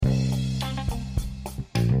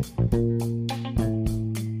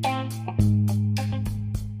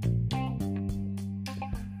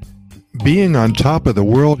Being on top of the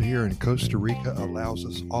world here in Costa Rica allows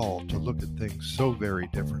us all to look at things so very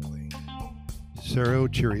differently. Cerro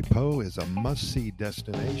Chirripó is a must-see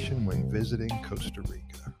destination when visiting Costa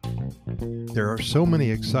Rica. There are so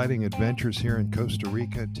many exciting adventures here in Costa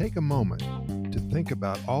Rica. Take a moment to think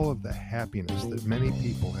about all of the happiness that many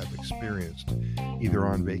people have experienced, either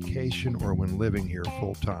on vacation or when living here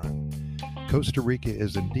full-time. Costa Rica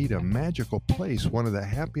is indeed a magical place, one of the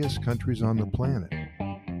happiest countries on the planet.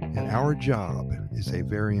 And our job is a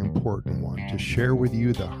very important one, to share with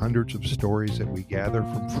you the hundreds of stories that we gather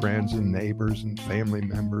from friends and neighbors and family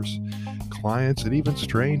members, clients, and even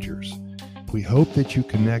strangers. We hope that you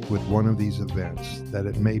connect with one of these events, that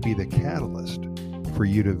it may be the catalyst for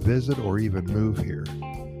you to visit or even move here.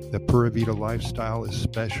 The Pura Vida lifestyle is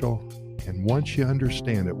special, and once you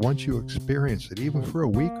understand it, once you experience it, even for a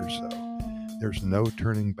week or so, there's no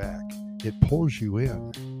turning back. It pulls you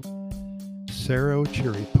in. Cerro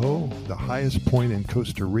Chirripó, the highest point in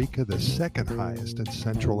Costa Rica, the second highest in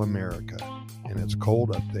Central America, and it's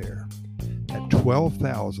cold up there. At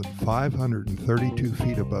 12,532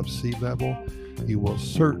 feet above sea level, you will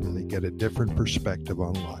certainly get a different perspective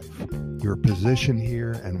on life, your position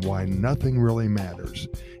here, and why nothing really matters.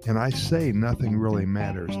 And I say nothing really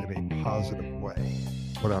matters in a positive way.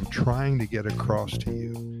 What I'm trying to get across to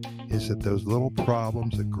you is that those little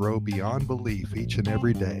problems that grow beyond belief each and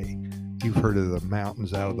every day. You've heard of the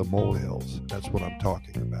mountains out of the molehills. That's what I'm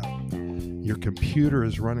talking about. Your computer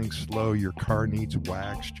is running slow, your car needs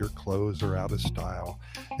waxed, your clothes are out of style.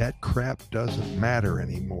 That crap doesn't matter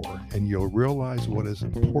anymore, and you'll realize what is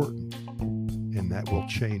important, and that will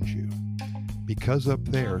change you. Because up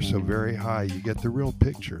there, so very high, you get the real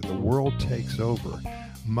picture. The world takes over.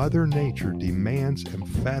 Mother Nature demands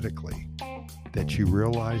emphatically that you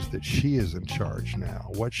realize that she is in charge now.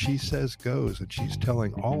 What she says goes, and she's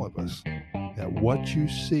telling all of us that what you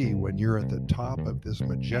see when you're at the top of this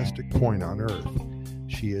majestic point on earth,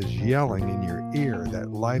 she is yelling in your ear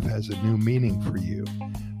that life has a new meaning for you.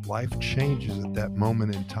 Life changes at that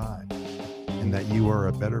moment in time, and that you are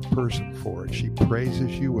a better person for it. She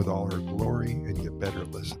praises you with all her glory, and you better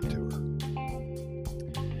listen to her.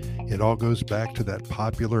 It all goes back to that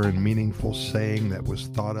popular and meaningful saying that was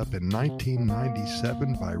thought up in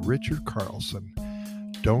 1997 by Richard Carlson.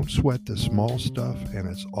 Don't sweat the small stuff, and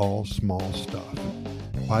it's all small stuff.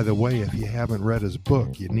 By the way, if you haven't read his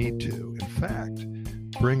book, you need to. In fact,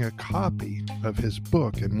 bring a copy of his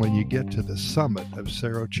book, and when you get to the summit of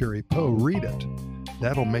Cerro Chirripó, read it.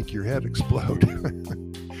 That'll make your head explode.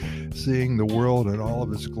 Seeing the world in all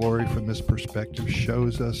of its glory from this perspective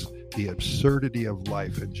shows us the absurdity of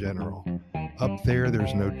life in general. Up there,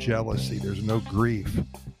 there's no jealousy, there's no grief,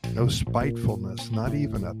 no spitefulness, not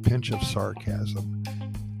even a pinch of sarcasm.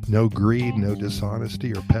 No greed, no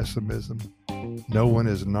dishonesty or pessimism. No one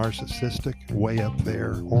is narcissistic way up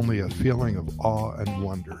there, only a feeling of awe and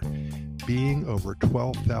wonder. Being over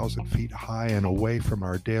 12,000 feet high and away from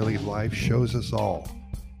our daily life shows us all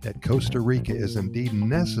that Costa Rica is indeed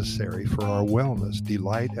necessary for our wellness,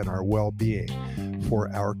 delight, and our well-being, for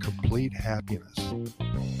our complete happiness.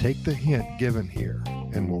 Take the hint given here,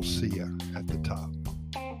 and we'll see ya.